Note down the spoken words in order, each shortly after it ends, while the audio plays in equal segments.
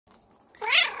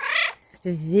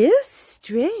This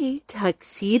stray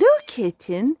tuxedo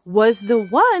kitten was the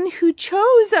one who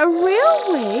chose a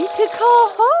railway to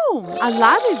call home. A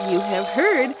lot of you have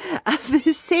heard of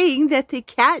the saying that the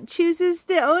cat chooses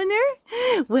the owner.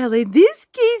 Well, in this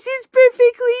case, it's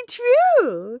perfectly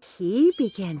true. He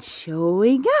began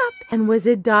showing up and was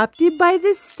adopted by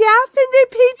the staff and the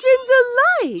patrons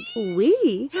alike.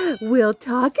 We will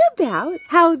talk about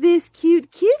how this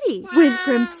cute kitty went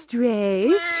from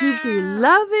stray to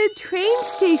beloved train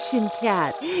station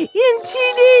cat in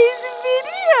today's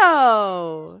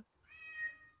video.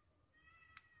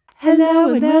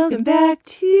 Hello and welcome back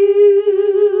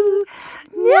to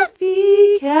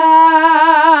Nuffy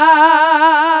Cat.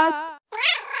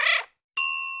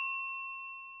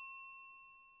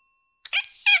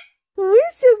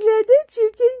 We're so glad that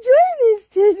you can join us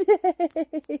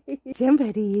today.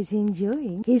 Somebody is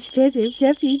enjoying his feather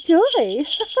fluffy toy.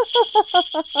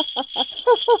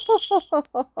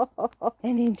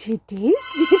 And in today's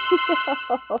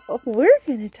video, we're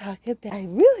going to talk about a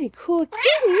really cool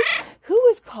kitty who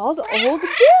was called Old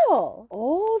Bill.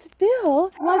 Old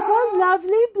Bill was a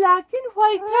lovely black and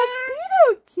white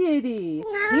tuxedo kitty.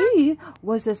 He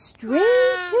was a stray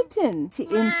kitten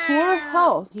in poor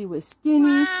health. He was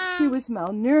skinny, he was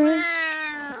malnourished,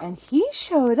 and he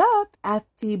showed up at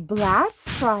the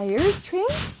Blackfriars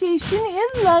train station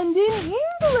in London,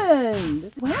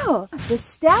 England. Well, the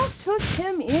staff took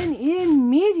him in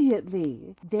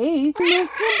immediately. They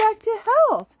nursed him back to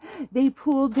health. They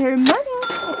pooled their money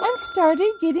and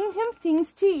started getting him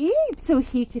things to eat so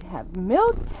he could have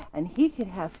milk and he could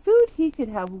have food, he could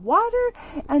have water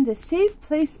and a safe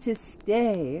place to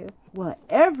stay. Well,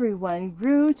 everyone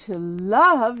grew to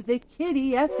love the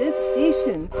kitty at this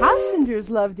station. Passengers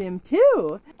loved him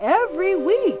too. Every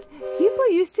week,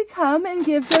 people used to come and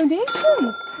give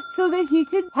donations so that he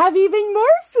could have even more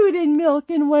food and milk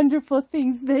and wonderful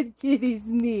things that kitties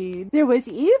need. There was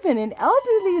even an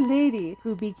elderly lady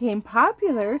who became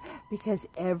popular because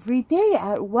every day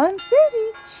at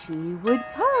 1:30, she would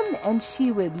come and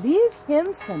she would leave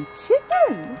him some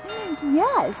chicken.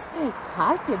 Yes,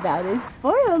 talk about a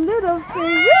spoiled little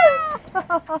favorites.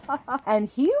 And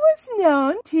he was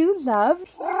known to love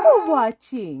people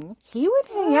watching. He would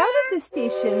hang out at the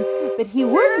station, but he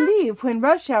would leave when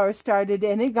rush hour started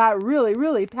and it got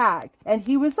really packed. And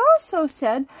he was also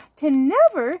said to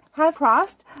never have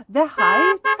crossed the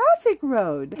high traffic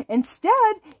road.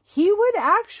 Instead, he would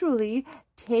actually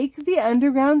take the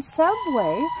underground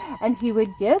subway and he would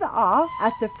get off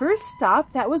at the first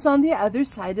stop that was on the other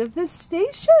side of the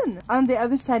station, on the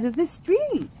other side of the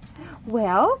street.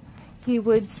 Well, he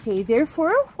would stay there for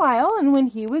a while, and when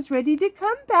he was ready to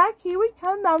come back, he would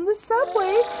come down the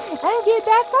subway and get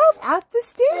back off at the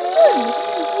station.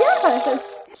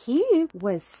 Yes, he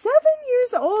was 7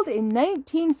 years old in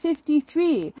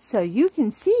 1953, so you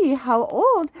can see how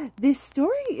old this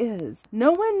story is.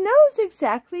 No one knows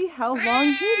exactly how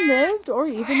long he lived or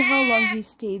even how long he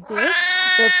stayed there,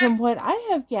 but from what I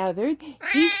have gathered,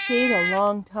 he stayed a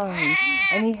long time,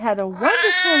 and he had a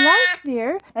wonderful life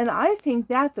there, and I think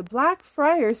that the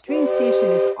Blackfriars train station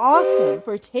is awesome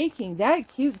for taking that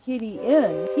cute kitty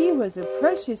in. He was a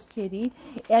precious kitty,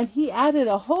 and he added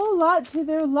a whole lot to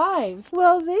their lives.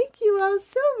 Well, thank you all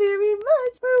so very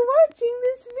much for watching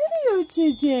this video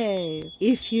today.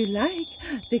 If you like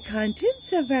the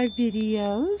contents of our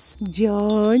videos,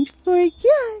 don't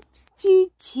forget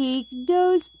to take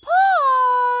those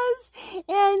paws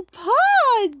and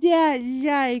paw that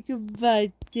like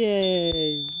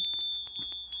button.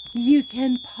 You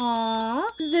can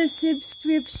paw the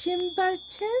subscription button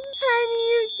and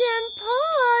you can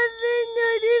paw the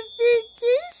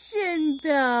notification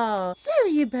bell.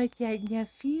 Sorry about that,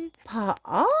 nephew. Paw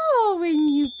all when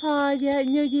you paw that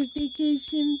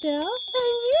notification bell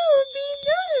and you'll be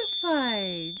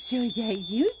notified so that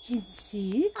you can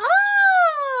see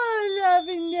all of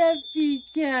Nuffy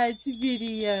Cat's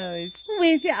videos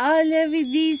with all of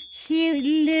these cute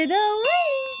little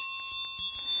wings.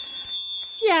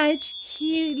 Such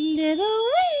cute little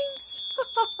wings.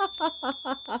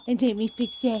 And let me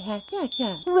fix that hat.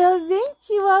 Well, thank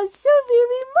you all so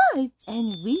very much.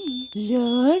 And we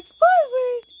look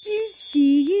forward to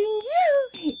seeing you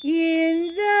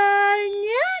in the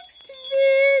next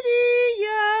video.